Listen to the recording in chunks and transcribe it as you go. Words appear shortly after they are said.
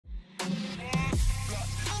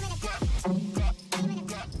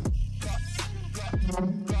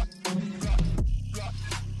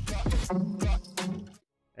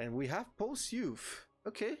we have post-youth.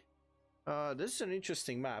 Okay. This is an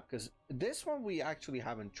interesting map because this one we actually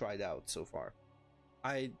haven't tried out so far.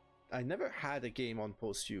 I never had a game on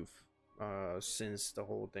post-youth since the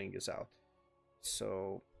whole thing is out.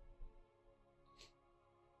 So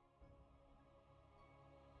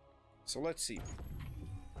let's see.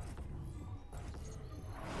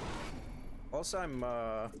 Also,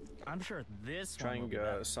 I'm sure this trying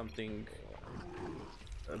something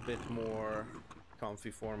a bit more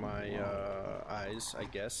comfy for my eyes, I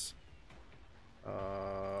guess.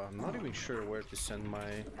 I'm not even sure where to send my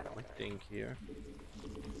thing here.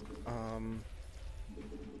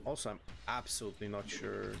 Also, I'm absolutely not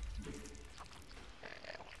sure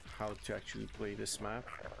how to actually play this map.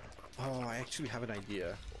 Oh, I actually have an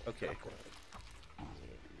idea. Okay.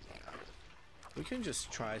 We can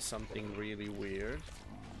just try something really weird.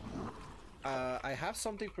 I have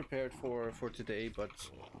something prepared for today, but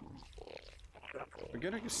we're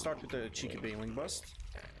gonna start with the cheeky bailing bust.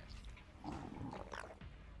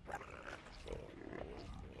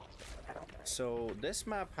 So this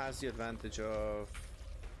map has the advantage of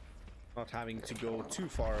not having to go too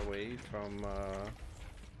far away from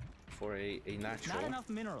for a natural. Not enough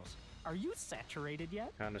minerals. Are you saturated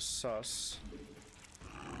yet? Kind of sus.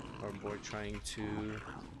 Our boy trying to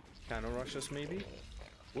kind of rush us, maybe.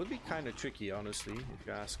 Would be kind of tricky, honestly, if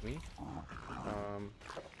you ask me.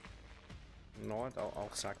 You know what?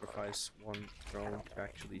 I'll sacrifice one drone to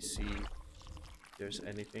actually see if there's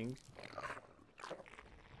anything.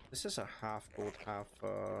 This is a half gold,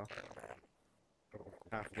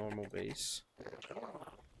 half normal base.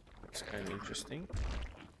 It's kind of interesting.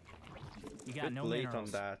 You got no late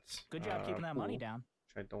minerals. On that. Good job keeping that money down.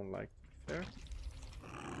 Which I don't like. There.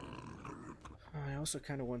 I also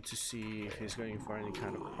kind of want to see if he's going for any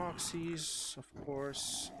kind of proxies, of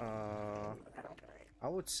course. I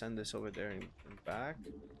would send this over there and back.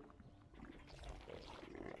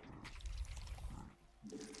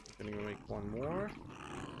 I'm gonna make one more.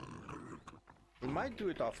 We might do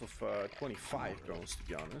it off of 25 drones, to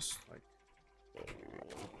be honest. Like,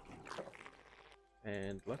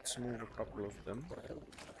 and let's move a couple of them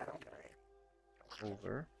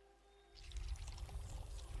over.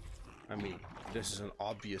 I mean, this is an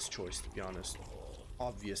obvious choice, to be honest.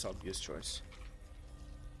 Obvious choice.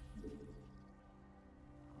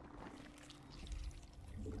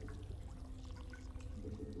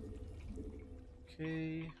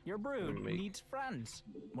 Okay. Your brood needs friends.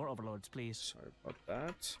 More overlords, please. Sorry about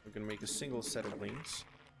that. We're gonna make a single set of wings.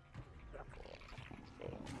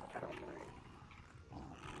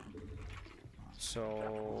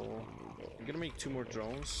 So I'm gonna make 2 more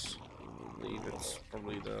drones. I believe it's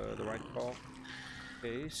probably the right call.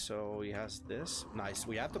 Okay, so he has this. Nice.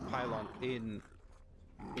 We have the pylon in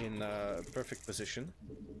perfect position,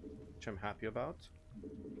 which I'm happy about.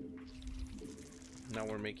 Now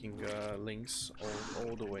we're making links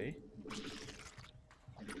all the way.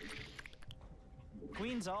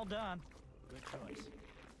 Queen's all done. Good choice.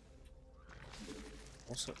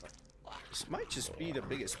 Also, this might just be the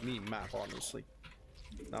biggest meme map, honestly.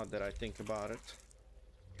 Now that I think about it.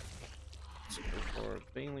 Let's go for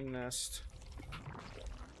Bailing Nest.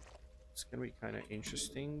 It's gonna be kind of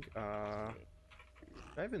interesting. I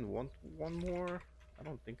even want one more. I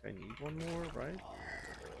don't think I need one more, right?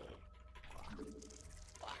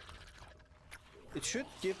 It should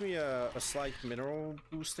give me a slight mineral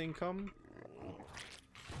boost income.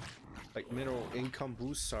 Like mineral income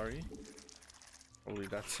boost, sorry. Probably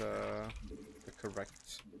that's the correct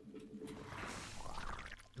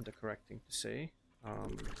thing to say.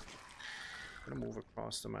 I'm gonna move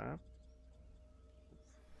across the map.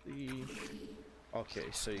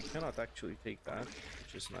 Okay, so you cannot actually take that,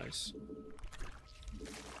 which is nice.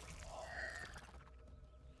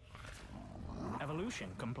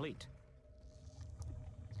 Evolution complete.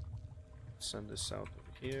 Send this out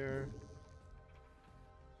over here.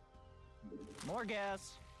 More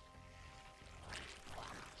gas.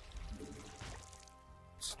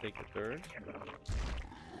 Let's take a third.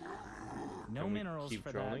 No minerals keep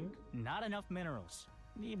for drilling? that. Not enough minerals.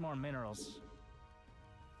 Need more minerals.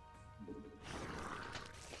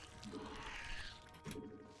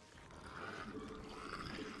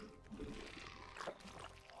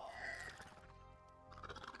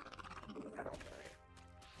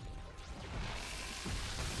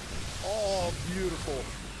 Oh, beautiful.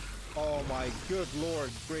 Oh my good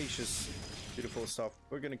lord gracious. Beautiful stuff.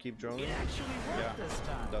 We're gonna keep droning. It actually worked this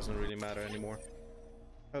time. Doesn't really matter anymore.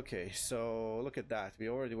 Okay, so look at that. We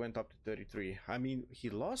already went up to 33. I mean, he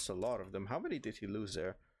lost a lot of them. How many did he lose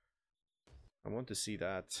there? I want to see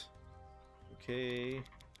that. Okay.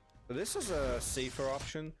 So this is a safer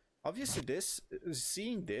option. Obviously,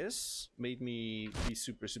 seeing this made me be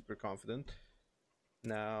super confident.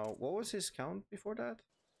 Now, what was his count before that?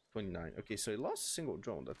 29. Okay, so he lost a single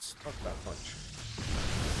drone. That's not that much.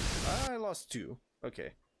 I lost 2.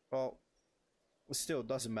 Okay, well, still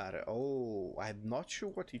doesn't matter. Oh, I'm not sure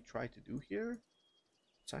what he tried to do here.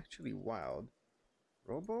 It's actually wild.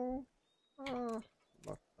 Robo? I'm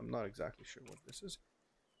not exactly sure what this is.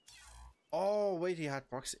 Oh, wait, he had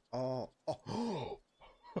proxy. Oh.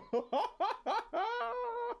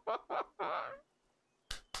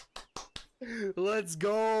 Let's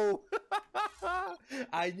go.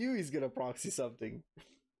 I knew he's gonna proxy something.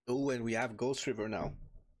 Oh, and we have Ghost River now.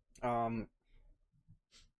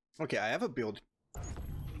 Okay, I have a build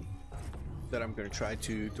that I'm gonna try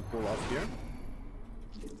to pull off here.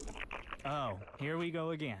 Oh, here we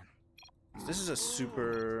go again. This is a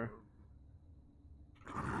super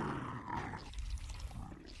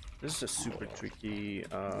tricky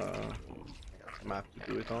map to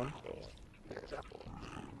do it on.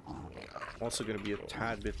 Also gonna be a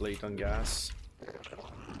tad bit late on gas.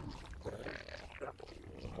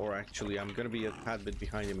 Or actually, I'm gonna be a tad bit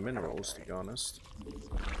behind in minerals, to be honest.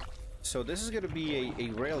 So this is gonna be a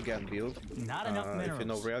railgun build. Not enough minerals. If you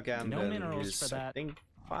know railgun, no then minerals is, for that. I think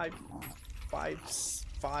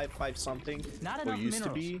 5 something. Not or enough used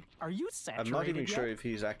minerals. to be. Are you saturated I'm not even yet? sure if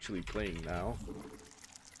he's actually playing now.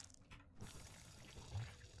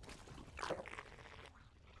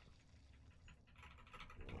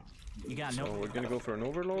 You got So no. we're gonna go for an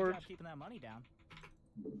overlord. Keeping that money down.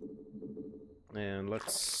 And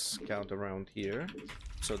let's scout around here.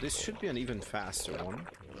 So this should be an even faster one.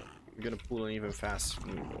 I'm gonna pull an even faster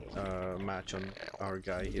match on our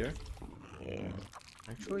guy here.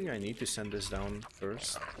 Actually, I need to send this down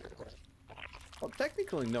first. Well,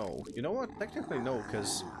 technically no. You know what? Technically no,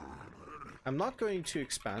 because I'm not going to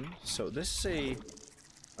expand. So this is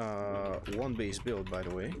a one base build, by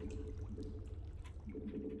the way.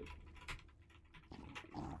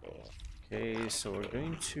 Okay, so we're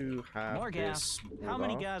going to have more gas. this How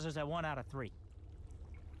many off. guys is that 1 out of 3?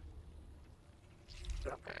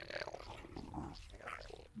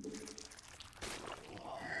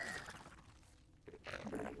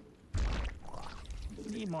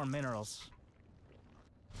 Need more minerals.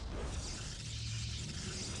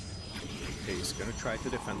 Okay, he's gonna try to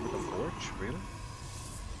defend with a forge, really?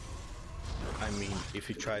 I mean, if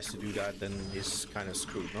he tries to do that, then he's kind of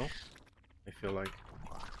screwed, no? I feel like.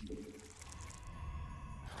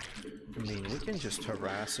 I mean, we can just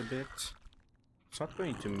harass a bit. It's not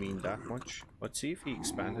going to mean that much. Let's see if he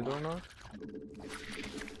expanded or not.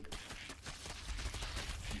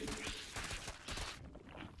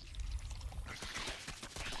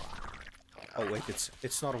 Oh wait,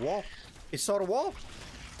 it's not a wall. It's not a wall.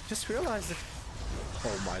 Just realized it.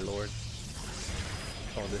 Oh my lord.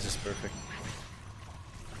 Oh, this is perfect.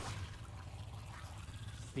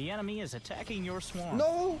 The enemy is attacking your swarm.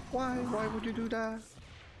 No! Why? Why would you do that?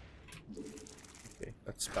 Okay,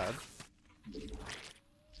 that's bad.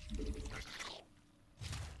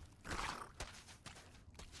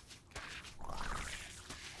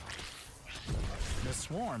 The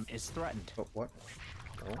swarm is threatened. Oh, what?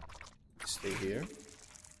 No. Stay here.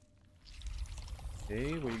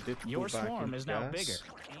 Okay, we did pull Your back swarm into is now gas. bigger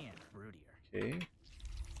and fruitier. Okay.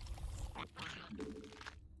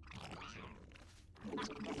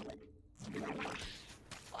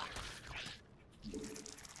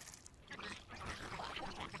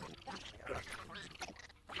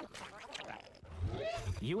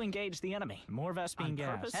 You engage the enemy. More Vespine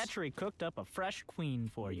gas. Hatchery cooked up a fresh queen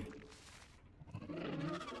for you.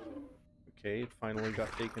 Okay, it finally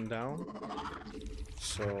got taken down.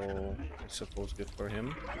 So, I suppose good for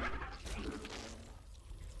him.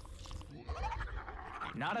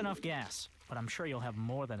 Not enough gas, but I'm sure you'll have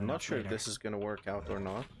more than I'm enough not sure later. if this is gonna work out or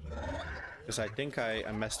not. Because I think I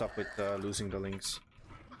messed up with losing the links.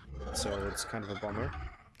 So it's kind of a bummer.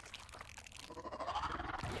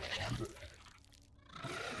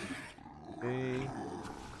 Okay.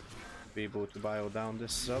 Be able to bio down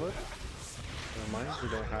this zealot. Never mind, we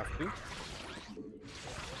don't have to.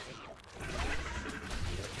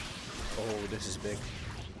 Oh, this is big.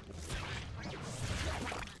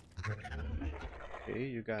 Okay,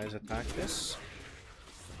 you guys attack this.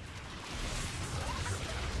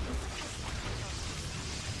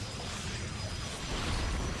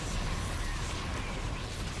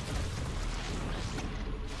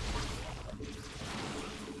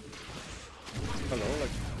 Hello,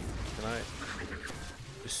 like, can I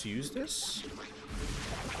just use this?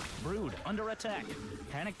 Brood under attack.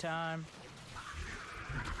 Panic time.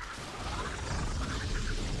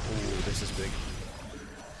 Oh, this is big.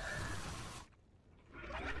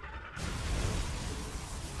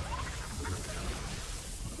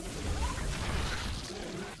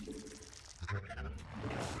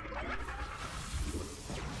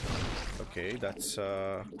 Okay, that's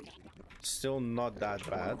still not that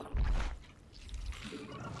bad.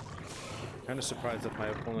 Kind of surprised that my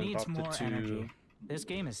opponent Needs opted more to energy. This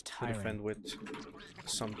game is tiring. defend with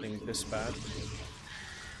something this bad.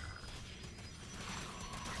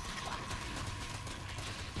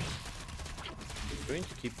 I'm going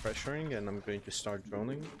to keep pressuring and I'm going to start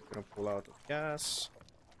droning. I'm gonna pull out of gas.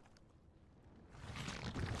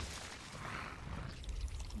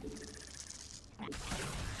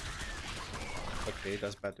 Okay,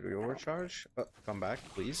 that's battery overcharge. Come back,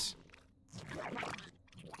 please.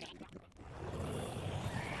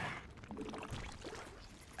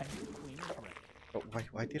 Oh,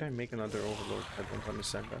 why did I make another overload? I don't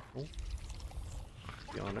understand that. Oh.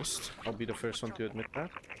 To be honest, I'll be the first one to admit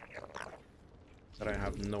that. But I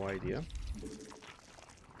have no idea.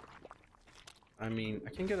 I mean, I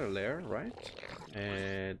can get a lair, right?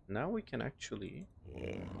 And now we can actually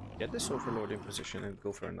get this overload in position and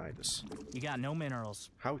go for a Nidus. You got no minerals.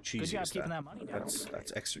 How cheesy Good job is keeping that? that money down.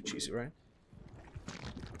 That's extra cheesy, right?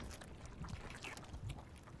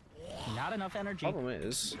 Not enough energy. Problem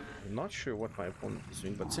is, I'm not sure what my opponent is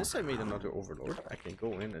doing, but since I made another overload, I can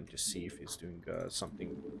go in and just see if he's doing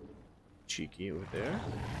something cheeky over there.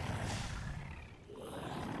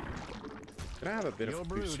 Can I have a bit of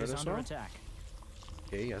boost as well? Attack.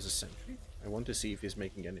 Okay, he has a sentry. I want to see if he's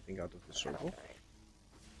making anything out of the circle.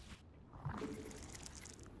 I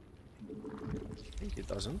think he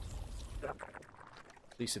doesn't. At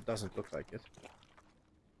least it doesn't look like it.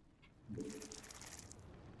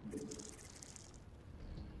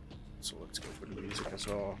 So let's go for the music as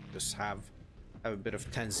well. Just have a bit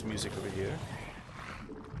of tense music over here.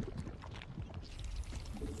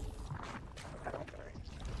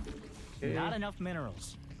 Okay. Not enough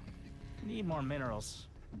minerals. Need more minerals.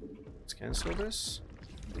 Let's cancel this.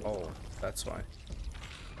 Oh, that's why.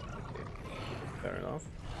 Okay, fair enough.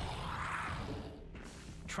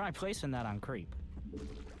 Try placing that on creep.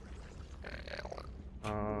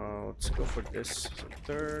 Let's go for this as a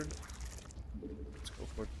third. Let's go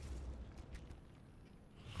for...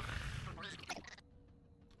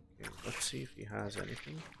 Okay, let's see if he has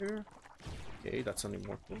anything here. Okay, that's an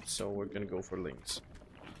immortal, so we're gonna go for Lings.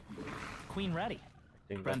 Queen ready. I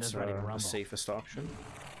think Brenda's that's ready to rumble. the safest option.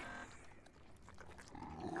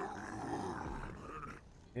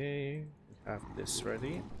 Okay, we have this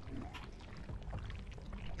ready.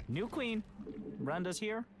 New queen. Brenda's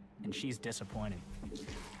here, and she's disappointed.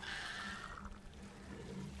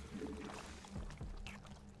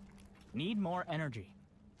 Need more energy.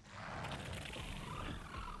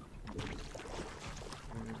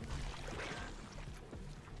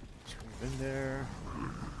 Let's move in there.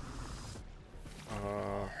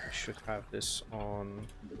 I should have this on.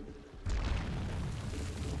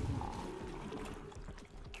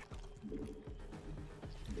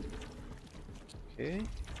 Okay.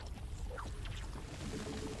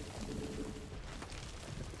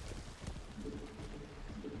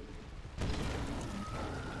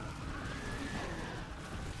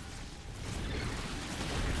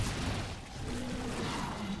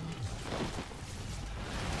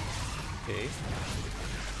 Okay.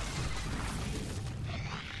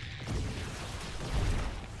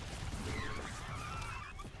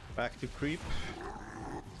 Back to creep.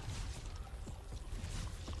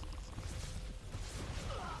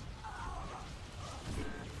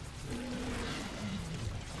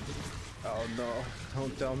 Oh no,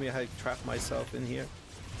 don't tell me I trapped myself in here.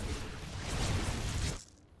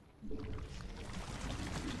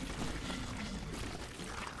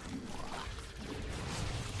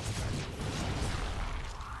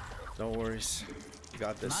 No worries. We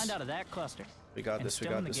got this. Mind out of that cluster. We got this, we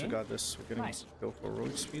got this, we got this. We're gonna Nice. go for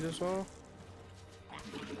road speed as well.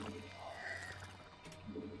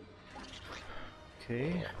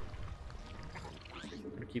 Okay. I'm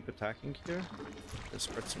gonna keep attacking here. Let's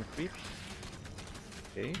spread some creep.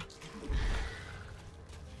 Okay.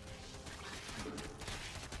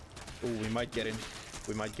 Oh, we might get in.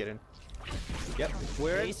 We might get in. Yep,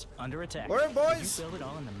 we're in. Base under attack. We're in, boys! Did you build it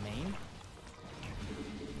all in the main?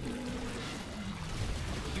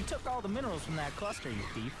 You took all the minerals from that cluster, you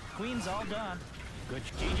thief. Queen's all done. Good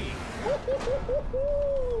GG.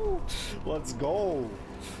 Let's go.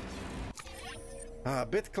 A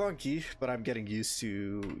bit clunky, but I'm getting used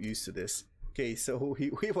to this. Okay, so he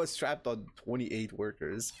was trapped on 28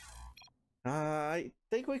 workers. I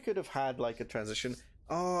think we could have had like a transition.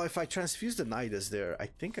 Oh, if I transfused the Nidus there, I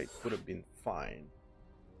think it would have been fine.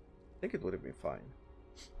 I think it would have been fine.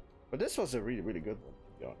 But this was a really, really good one,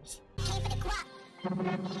 to be honest. Came for the crop.